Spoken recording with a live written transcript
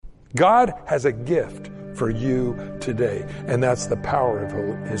God has a gift for you today, and that's the power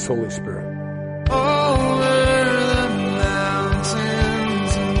of His Holy Spirit. Over the mountains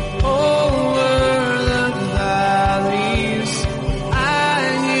and over the valleys,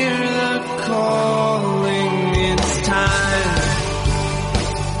 I hear the calling. It's time.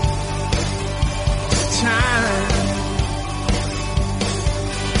 It's time.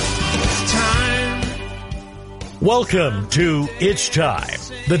 It's time. Welcome to It's Time,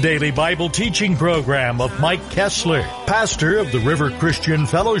 the daily Bible teaching program of Mike Kessler, pastor of the River Christian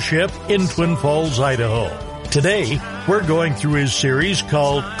Fellowship in Twin Falls, Idaho. Today, we're going through his series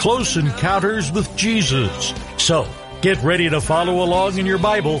called Close Encounters with Jesus. So, get ready to follow along in your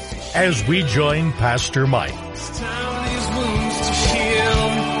Bible as we join Pastor Mike. It's time these wounds to heal.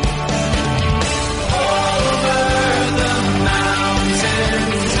 Over the mountains and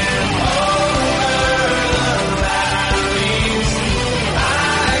over the valleys,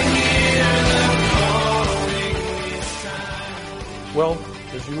 I hear the calling. It's time. Well,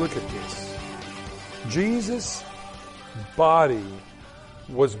 as you look at this, Jesus' body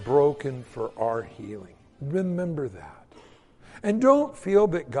was broken for our healing. Remember that. And don't feel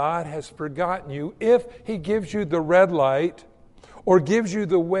that God has forgotten you if He gives you the red light or gives you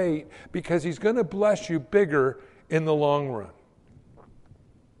the weight, because He's going to bless you bigger in the long run.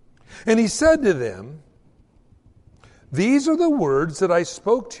 And He said to them, "These are the words that I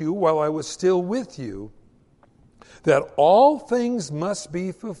spoke to you while I was still with you, that all things must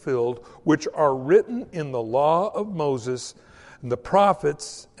be fulfilled which are written in the law of Moses and the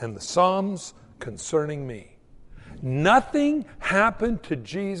prophets and the Psalms concerning me." Nothing happened to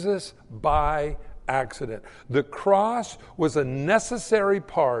Jesus by accident. The cross was a necessary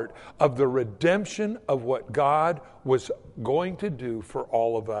part of the redemption of what God was going to do for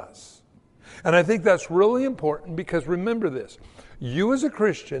all of us. And I think that's really important, because remember this. You as a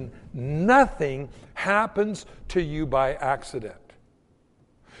Christian, nothing happens to you by accident.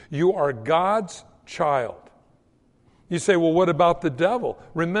 You are God's child. You say, well, what about the devil?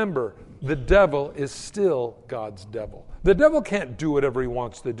 Remember, the devil is still God's devil. The devil can't do whatever he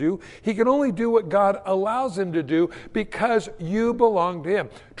wants to do. He can only do what God allows him to do because you belong to him.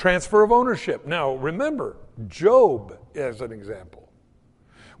 Transfer of ownership. Now, remember, Job as an example.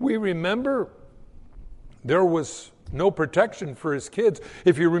 We remember there was no protection for his kids.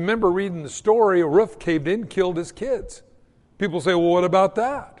 If you remember reading the story, a roof caved in, killed his kids. People say, well, what about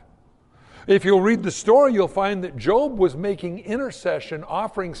that? If you'll read the story, you'll find that Job was making intercession,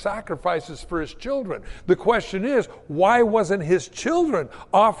 offering sacrifices for his children. The question is, why wasn't his children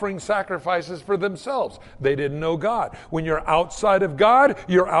offering sacrifices for themselves? They didn't know God. When you're outside of God,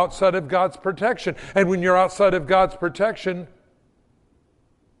 you're outside of God's protection. And when you're outside of God's protection,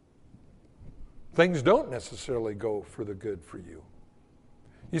 things don't necessarily go for the good for you.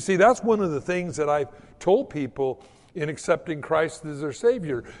 You see, that's one of the things that I've told people in accepting Christ as their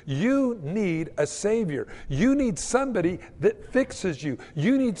Savior. You need a Savior. You need somebody that fixes you.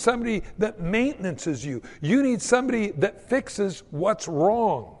 You need somebody that maintenances you. You need somebody that fixes what's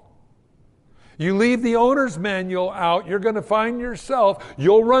wrong. You leave the owner's manual out, you're going to find yourself,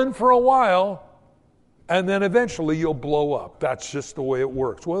 you'll run for a while, and then eventually you'll blow up. That's just the way it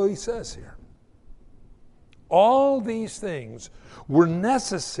works. Well, he says here, all these things were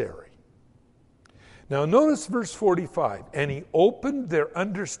necessary. Now notice verse 45, and he opened their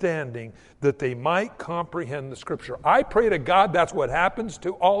understanding that they might comprehend the Scripture. I pray to God that's what happens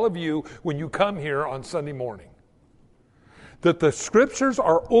to all of you when you come here on Sunday morning. That the Scriptures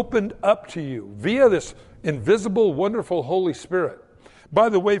are opened up to you via this invisible, wonderful Holy Spirit. By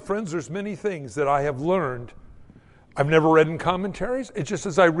the way, friends, there's many things that I have learned I've never read in commentaries. It's just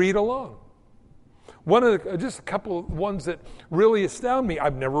as I read along. Just a couple of ones that really astound me,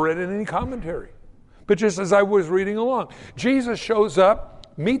 I've never read in any commentary. But just as I was reading along, Jesus shows up,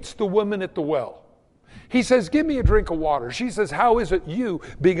 meets the woman at the well. He says, give me a drink of water. She says, how is it you,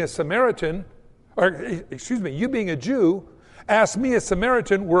 being a Samaritan, you being a Jew, ask me, a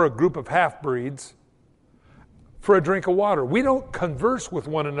Samaritan, we're a group of half-breeds, for a drink of water? We don't converse with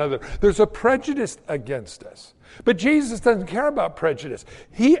one another. There's a prejudice against us. But Jesus doesn't care about prejudice.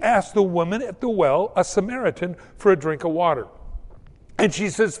 He asked the woman at the well, a Samaritan, for a drink of water. And she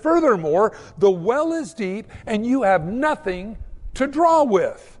says, furthermore, the well is deep and you have nothing to draw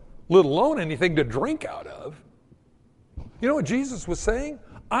with, let alone anything to drink out of. You know what Jesus was saying?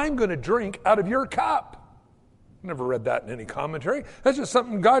 I'm going to drink out of your cup. Never read that in any commentary. That's just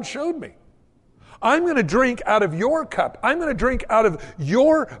something God showed me. I'm going to drink out of your cup. I'm going to drink out of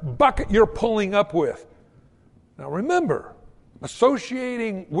your bucket you're pulling up with. Now remember,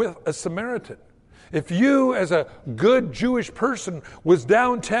 associating with a Samaritan If you, as a good Jewish person, was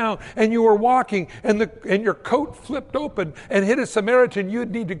downtown and you were walking and your coat flipped open and hit a Samaritan,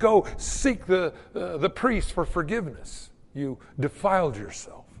 you'd need to go seek the priest for forgiveness. You defiled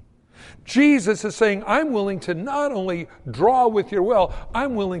yourself. Jesus is saying, I'm willing to not only draw with your well,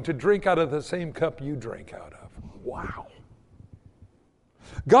 I'm willing to drink out of the same cup you drank out of. Wow.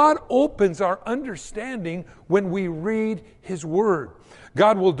 God opens our understanding when we read His Word.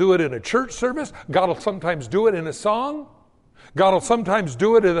 God will do it in a church service. God will sometimes do it in a song. God will sometimes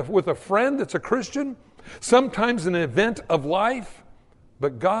do it with a friend that's a Christian. Sometimes an event of life.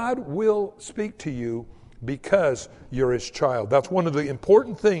 But God will speak to you because you're His child. That's one of the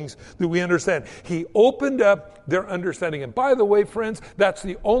important things that we understand. He opened up their understanding. And by the way, friends, that's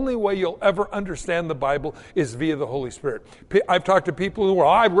the only way you'll ever understand the Bible is via the Holy Spirit. I've talked to people who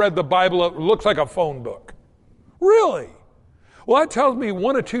I've read the Bible, it looks like a phone book. Really? Well, that tells me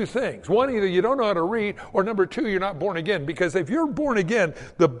one of two things. One, either you don't know how to read, or number two, you're not born again. Because if you're born again,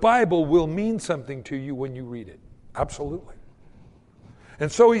 the Bible will mean something to you when you read it. Absolutely.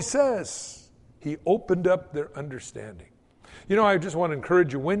 And so He says, He opened up their understanding. You know, I just want to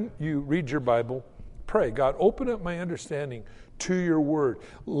encourage you, when you read your Bible, pray, God, open up my understanding to your Word.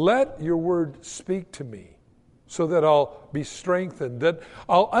 Let your Word speak to me so that I'll be strengthened, that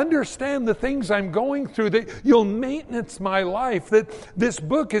I'll understand the things I'm going through, that you'll maintenance my life, that this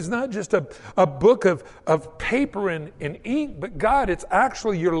book is not just a book of paper and ink, but God, it's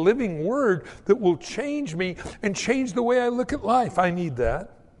actually your living Word that will change me and change the way I look at life. I need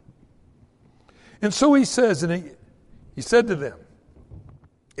that. And so He says, and he said to them,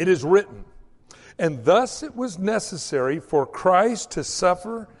 it is written, and thus it was necessary for Christ to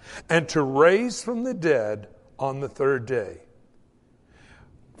suffer and to raise from the dead on the third day.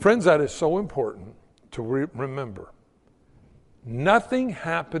 Friends, that is so important to remember. Nothing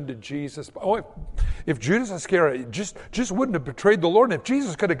happened to Jesus. Oh, if Judas Iscariot just wouldn't have betrayed the Lord, and if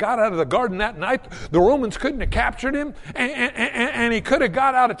Jesus could have got out of the garden that night, the Romans couldn't have captured him, and he could have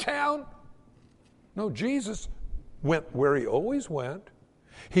got out of town. No, Jesus went where He always went.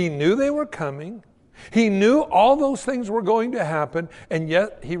 He knew they were coming. He knew all those things were going to happen, and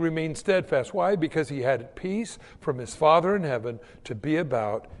yet He remained steadfast. Why? Because He had peace from His Father in heaven to be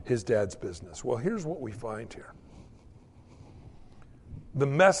about His Dad's business. Well, here's what we find here. The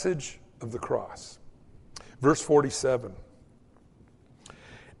message of the cross. Verse 47.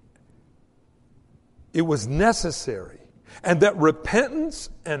 It was necessary, and that repentance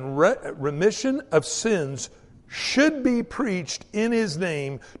and remission of sins should be preached in His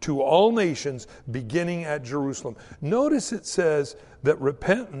name to all nations, beginning at Jerusalem. Notice it says that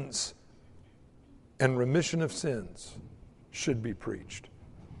repentance and remission of sins should be preached.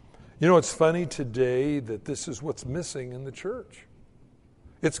 You know, it's funny today that this is what's missing in the church.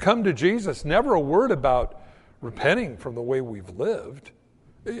 It's come to Jesus, never a word about repenting from the way we've lived.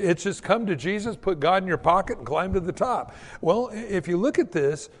 It's just come to Jesus, put God in your pocket, and climb to the top. Well, if you look at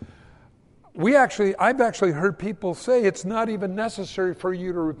this, I've actually heard people say it's not even necessary for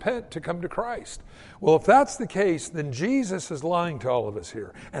you to repent to come to Christ. Well, if that's the case, then Jesus is lying to all of us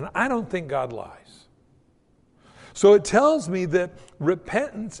here. And I don't think God lies. So it tells me that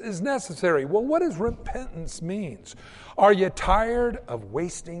repentance is necessary. Well, what does repentance mean? Are you tired of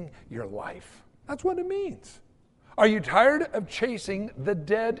wasting your life? That's what it means. Are you tired of chasing the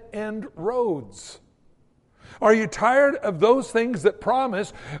dead end roads? Are you tired of those things that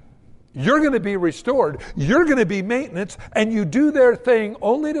promise you're going to be restored, you're going to be maintenance, and you do their thing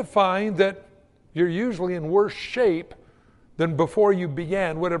only to find that you're usually in worse shape than before you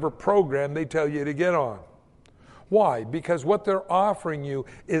began whatever program they tell you to get on? Why? Because what they're offering you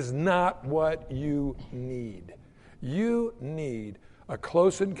is not what you need. You need a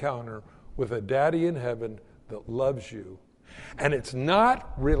close encounter with a daddy in heaven that loves you. And it's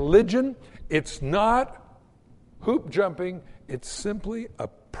not religion, it's not hoop jumping, it's simply a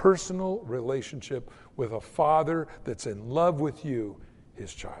personal relationship with a father that's in love with you,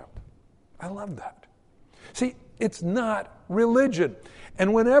 his child. I love that. See, it's not religion.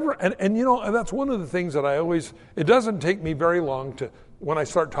 And whenever, and you know, that's one of the things that it doesn't take me very long when I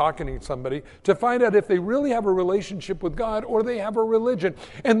start talking to somebody, to find out if they really have a relationship with God or they have a religion.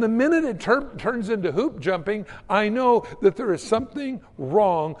 And the minute it turns into hoop jumping, I know that there is something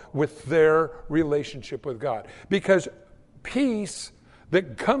wrong with their relationship with God. Because peace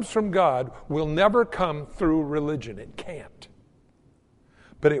that comes from God will never come through religion. It can't.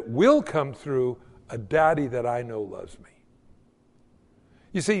 But it will come through a daddy that I know loves me.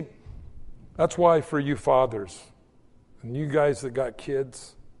 You see, that's why for you fathers, and you guys that got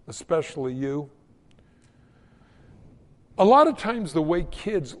kids, especially you, A lot of times the way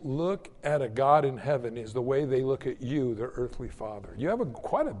kids look at a God in heaven is the way they look at you, their earthly father. You have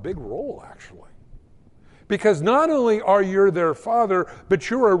quite a big role, actually. Because not only are you their father, but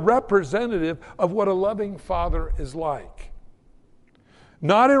you're a representative of what a loving father is like.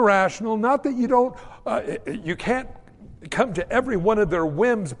 Not irrational, not that you can't come to every one of their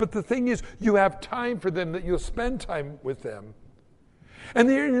whims, but the thing is, you have time for them, that you'll spend time with them. And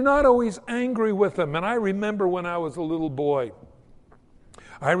you're not always angry with them. And I remember when I was a little boy,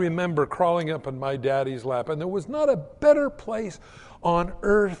 I remember crawling up in my daddy's lap, and there was not a better place on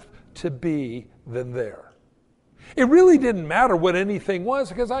earth to be than there. It really didn't matter what anything was,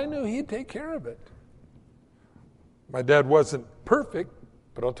 because I knew he'd take care of it. My dad wasn't perfect,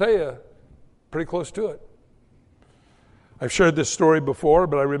 but I'll tell you, pretty close to it. I've shared this story before,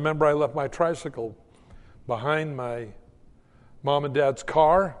 but I remember I left my tricycle behind my mom and dad's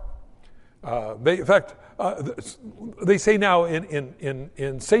car. They say now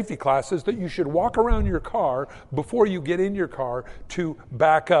in safety classes that you should walk around your car before you get in your car to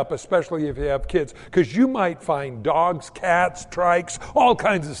back up, especially if you have kids, because you might find dogs, cats, trikes, all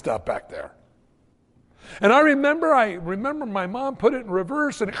kinds of stuff back there. And I remember my mom put it in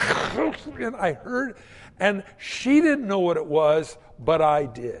reverse, and I heard, and she didn't know what it was, but I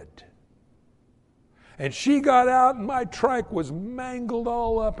did. And she got out, and my trike was mangled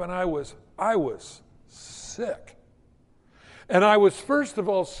all up, and I was sick. And I was, first of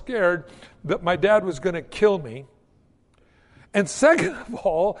all, scared that my dad was going to kill me. And second of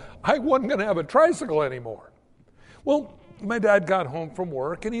all, I wasn't going to have a tricycle anymore. Well, my dad got home from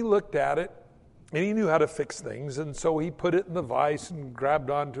work, and he looked at it, and he knew how to fix things. And so he put it in the vise and grabbed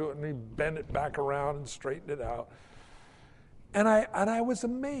onto it, and he bent it back around and straightened it out. And I was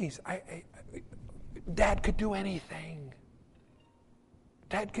amazed. Dad could do anything.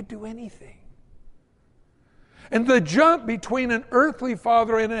 Dad could do anything. And the jump between an earthly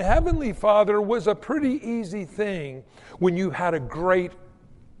father and a heavenly father was a pretty easy thing when you had a great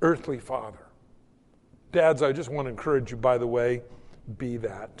earthly father. Dads, I just want to encourage you, by the way, be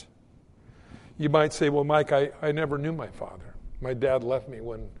that. You might say, well, Mike, I never knew my father. My dad left me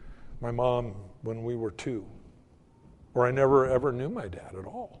when we were 2. Or I never ever knew my dad at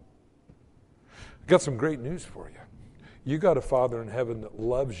all. I've got some great news for you. You got a Father in heaven that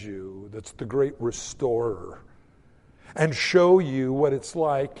loves you, that's the great restorer, and show you what it's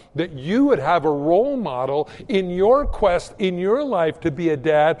like, that you would have a role model in your quest, in your life to be a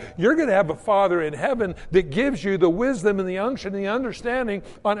dad. You're going to have a Father in heaven that gives you the wisdom and the unction and the understanding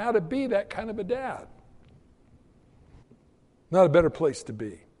on how to be that kind of a dad. Not a better place to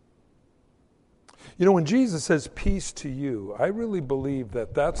be. You know, when Jesus says peace to you, I really believe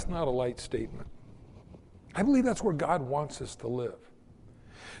that that's not a light statement. I believe that's where God wants us to live.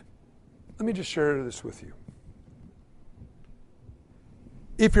 Let me just share this with you.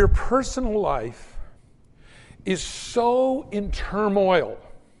 If your personal life is so in turmoil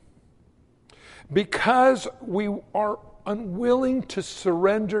because we are unwilling to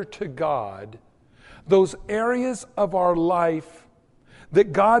surrender to God those areas of our life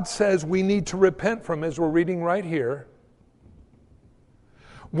that God says we need to repent from, as we're reading right here,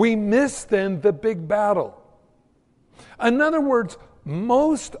 we miss then the big battle. In other words,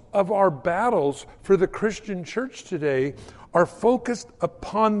 most of our battles for the Christian church today are focused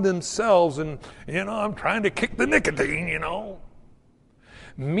upon themselves and, I'm trying to kick the nicotine,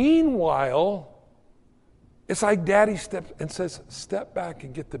 Meanwhile, it's like Daddy steps and says, step back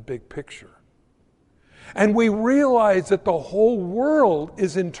and get the big picture. And we realize that the whole world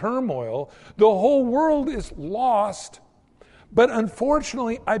is in turmoil. The whole world is lost. But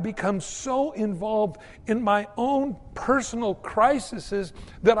unfortunately, I become so involved in my own personal crises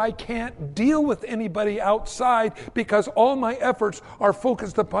that I can't deal with anybody outside because all my efforts are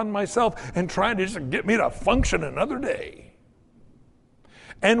focused upon myself and trying to just get me to function another day.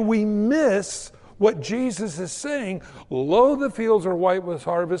 And we miss what Jesus is saying. Lo, the fields are white with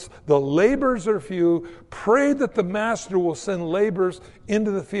harvest, the laborers are few. Pray that the master will send laborers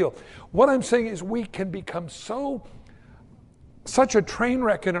into the field. What I'm saying is we can become such a train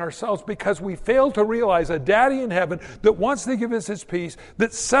wreck in ourselves because we fail to realize a daddy in heaven that wants to give us his peace,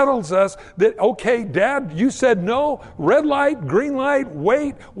 that settles us, that, okay, Dad, you said no, red light, green light,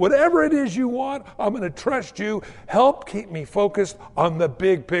 wait, whatever it is you want, I'm going to trust you. Help keep me focused on the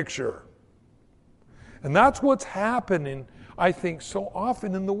big picture. And that's what's happening, I think, so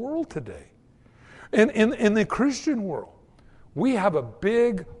often in the world today. And in the Christian world, we have a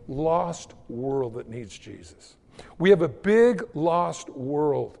big lost world that needs Jesus. We have a big lost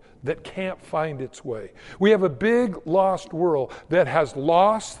world that can't find its way. We have a big lost world that has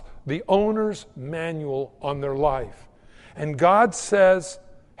lost the owner's manual on their life. And God says,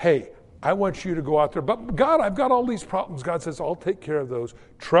 hey, I want you to go out there. But God, I've got all these problems. God says, I'll take care of those.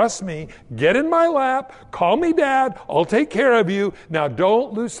 Trust me. Get in my lap. Call me Dad. I'll take care of you. Now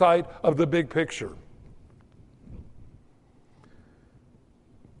don't lose sight of the big picture.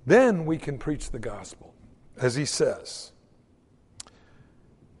 Then we can preach the gospel, as he says.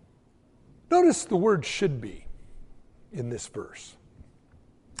 Notice the word should be in this verse.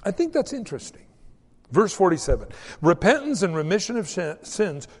 I think that's interesting. Verse 47, repentance and remission of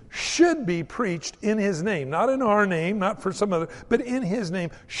sins should be preached in his name. Not in our name, not for some other, but in his name.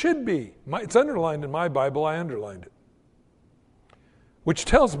 Should be. It's underlined in my Bible. I underlined it. Which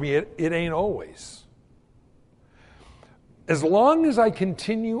tells me it ain't always. As long as I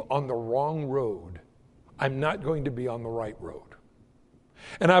continue on the wrong road, I'm not going to be on the right road.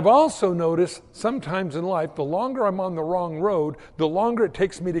 And I've also noticed sometimes in life, the longer I'm on the wrong road, the longer it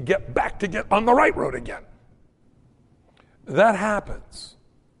takes me to get on the right road again. That happens.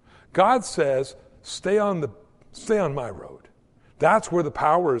 God says, stay on my road. That's where the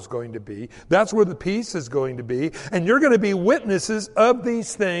power is going to be. That's where the peace is going to be. And you're going to be witnesses of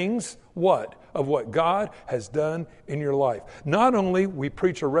these things. What? Of what God has done in your life. Not only we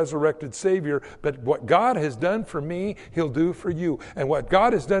preach a resurrected Savior, but what God has done for me, He'll do for you. And what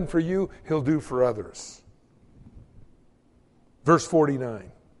God has done for you, He'll do for others. Verse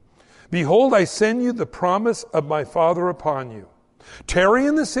 49. Behold, I send you the promise of my Father upon you. Tarry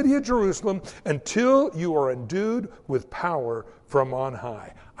in the city of Jerusalem until you are endued with power from on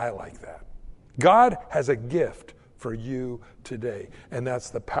high. I like that. God has a gift for you today, and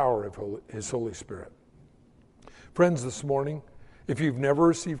that's the power of His Holy Spirit. Friends, this morning, if you've never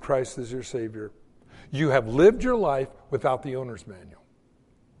received Christ as your Savior, you have lived your life without the owner's manual.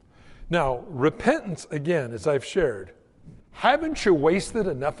 Now, repentance, again, as I've shared, haven't you wasted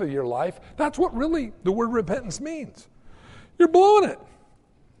enough of your life? That's what really the word repentance means. You're blowing it.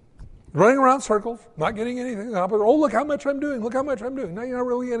 Running around circles, not getting anything. Oh, look how much I'm doing. Look how much I'm doing. Now you're not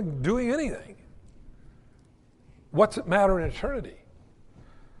really doing anything. What's it matter in eternity?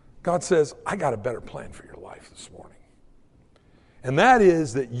 God says, I got a better plan for your life this morning. And that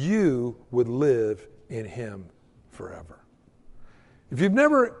is that you would live in Him forever. If you've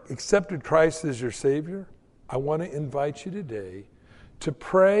never accepted Christ as your Savior, I want to invite you today to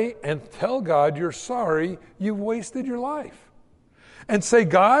pray and tell God you're sorry you've wasted your life. And say,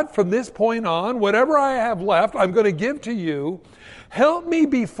 God, from this point on, whatever I have left, I'm going to give to you. Help me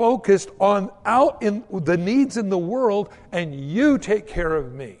be focused on out in the needs in the world, and you take care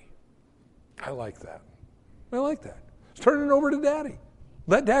of me. I like that. I like that. Let's turn it over to Daddy.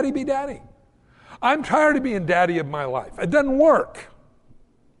 Let Daddy be Daddy. I'm tired of being Daddy of my life. It doesn't work.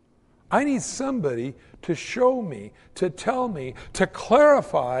 I need somebody to show me, to tell me, to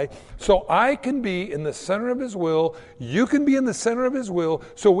clarify, so I can be in the center of His will, you can be in the center of His will,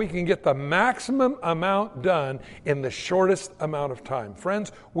 so we can get the maximum amount done in the shortest amount of time.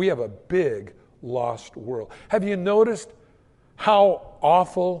 Friends, we have a big lost world. Have you noticed how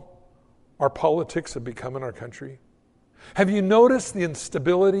awful our politics have become in our country? Have you noticed the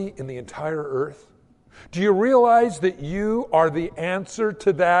instability in the entire earth? Do you realize that you are the answer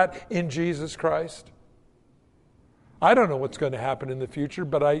to that in Jesus Christ? I don't know what's going to happen in the future,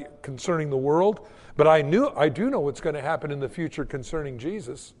 concerning the world, but I do know what's going to happen in the future concerning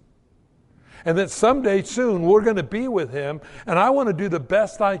Jesus. And that someday soon we're going to be with Him, and I want to do the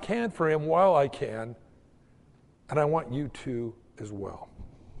best I can for Him while I can, and I want you to as well.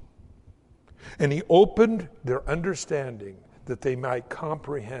 And He opened their understanding that they might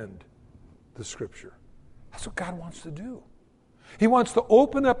comprehend the Scripture. That's what God wants to do. He wants to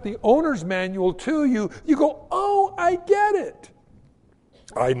open up the owner's manual to you. You go, oh, I get it.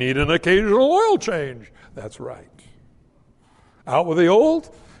 I need an occasional oil change. That's right. Out with the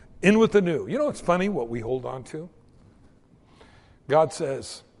old, in with the new. You know what's funny, what we hold on to? God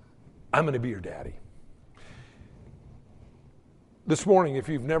says, I'm going to be your daddy. This morning, if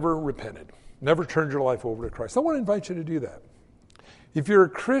you've never repented, never turned your life over to Christ, I want to invite you to do that. If you're a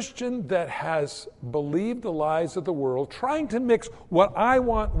Christian that has believed the lies of the world, trying to mix what I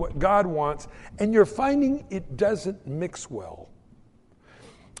want, what God wants, and you're finding it doesn't mix well,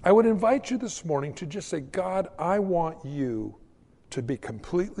 I would invite you this morning to just say, God, I want you to be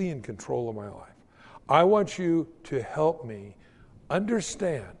completely in control of my life. I want you to help me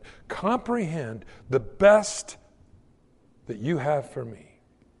understand, comprehend the best that you have for me.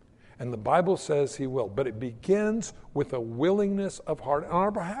 And the Bible says He will. But it begins with a willingness of heart on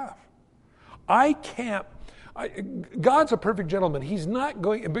our behalf. I can't God's a perfect gentleman. He's not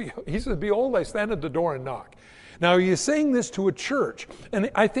going, he says, behold, I stand at the door and knock. Now, he's saying this to a church, and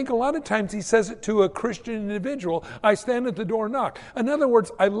I think a lot of times he says it to a Christian individual. I stand at the door and knock. In other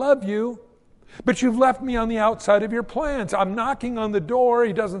words, I love you, but you've left me on the outside of your plans. I'm knocking on the door.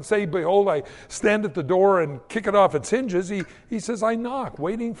 He doesn't say, behold, I stand at the door and kick it off its hinges. He says, I knock,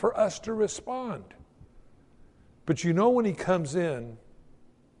 waiting for us to respond. But you know when he comes in,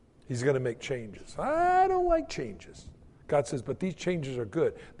 he's going to make changes. I don't like changes. God says, but these changes are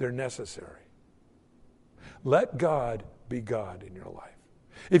good. They're necessary. Let God be God in your life.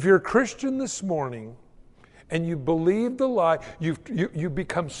 If you're a Christian this morning and you believe the lie, you've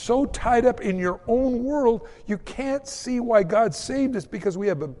become so tied up in your own world, you can't see why God saved us because we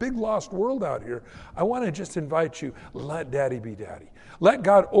have a big lost world out here. I want to just invite you, let Daddy be Daddy. Let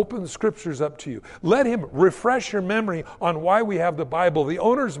God open the scriptures up to you. Let him refresh your memory on why we have the Bible, the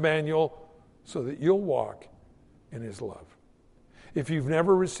owner's manual, so that you'll walk in his love. If you've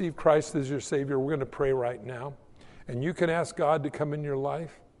never received Christ as your Savior, we're going to pray right now. And you can ask God to come in your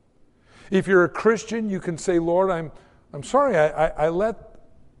life. If you're a Christian, you can say, Lord, I'm sorry. I let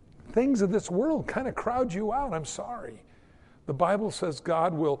things of this world kind of crowd you out. I'm sorry. The Bible says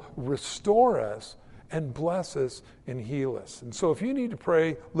God will restore us and bless us and heal us. And so if you need to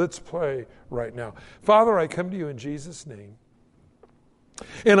pray, let's pray right now. Father, I come to you in Jesus' name.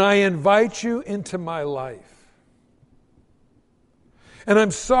 And I invite you into my life. And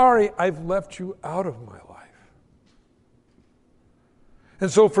I'm sorry I've left you out of my life. And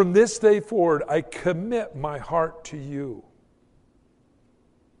so from this day forward, I commit my heart to you.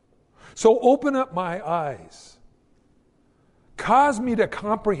 So open up my eyes. Cause me to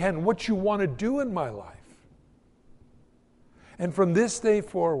comprehend what you want to do in my life. And from this day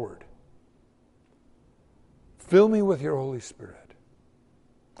forward, fill me with your Holy Spirit.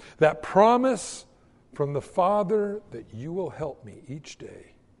 That promise from the Father that you will help me each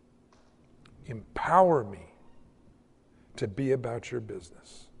day. Empower me to be about your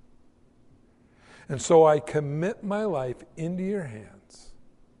business. And so I commit my life into your hands.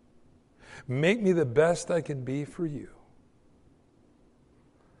 Make me the best I can be for you.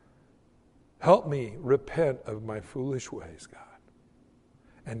 Help me repent of my foolish ways, God,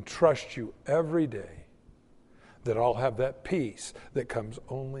 and trust you every day that I'll have that peace that comes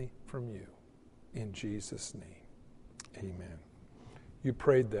only from you. In Jesus' name, amen. You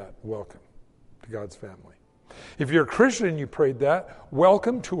prayed that. Welcome to God's family. If you're a Christian and you prayed that,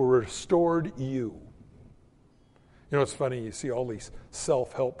 welcome to a restored you. You know, it's funny, you see all these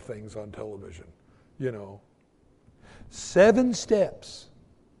self-help things on television. 7 steps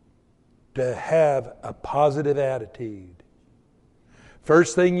to have a positive attitude.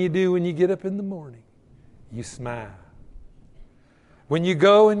 First thing you do when you get up in the morning, you smile. When you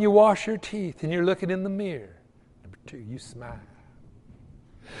go and you wash your teeth and you're looking in the mirror, number 2, you smile.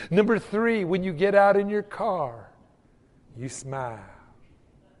 Number 3, when you get out in your car, you smile.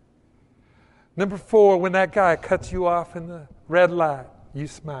 Number 4, when that guy cuts you off in the red light, you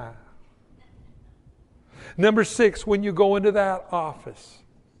smile. Number 6, when you go into that office,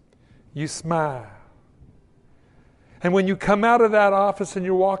 you smile. And when you come out of that office and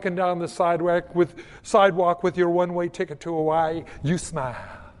you're walking down the sidewalk with your one-way ticket to Hawaii, you smile.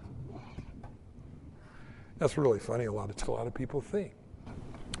 That's really funny. A lot of people think.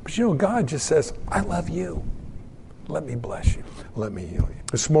 But God just says, I love you. Let me bless you. Let me heal you.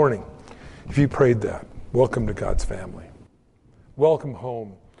 This morning, if you prayed that, welcome to God's family. Welcome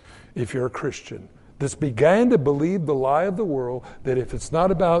home if you're a Christian that's began to believe the lie of the world that if it's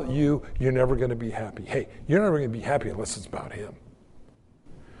not about you, you're never going to be happy. Hey, you're never going to be happy unless it's about him.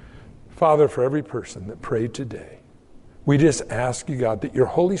 Father, for every person that prayed today, we just ask you, God, that your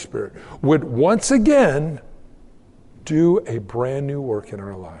Holy Spirit would once again do a brand new work in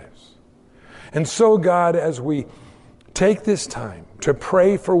our lives. And so, God, as we take this time to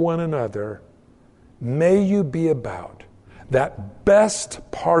pray for one another, may you be about that best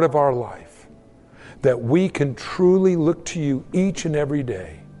part of our life, that we can truly look to you each and every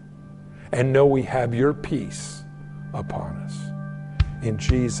day and know we have your peace upon us. In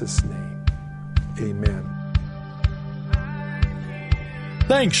Jesus' name, amen.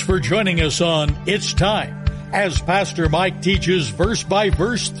 Thanks for joining us on It's Time, as Pastor Mike teaches verse by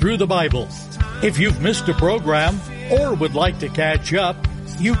verse through the Bible. If you've missed a program or would like to catch up,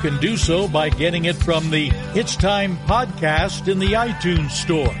 you can do so by getting it from the It's Time podcast in the iTunes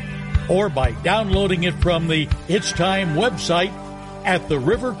Store, or by downloading it from the It's Time website at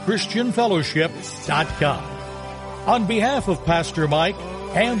theriverchristianfellowship.com. On behalf of Pastor Mike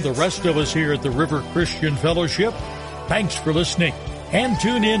and the rest of us here at the River Christian Fellowship, thanks for listening, And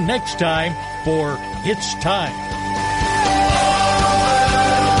tune in next time for It's Time.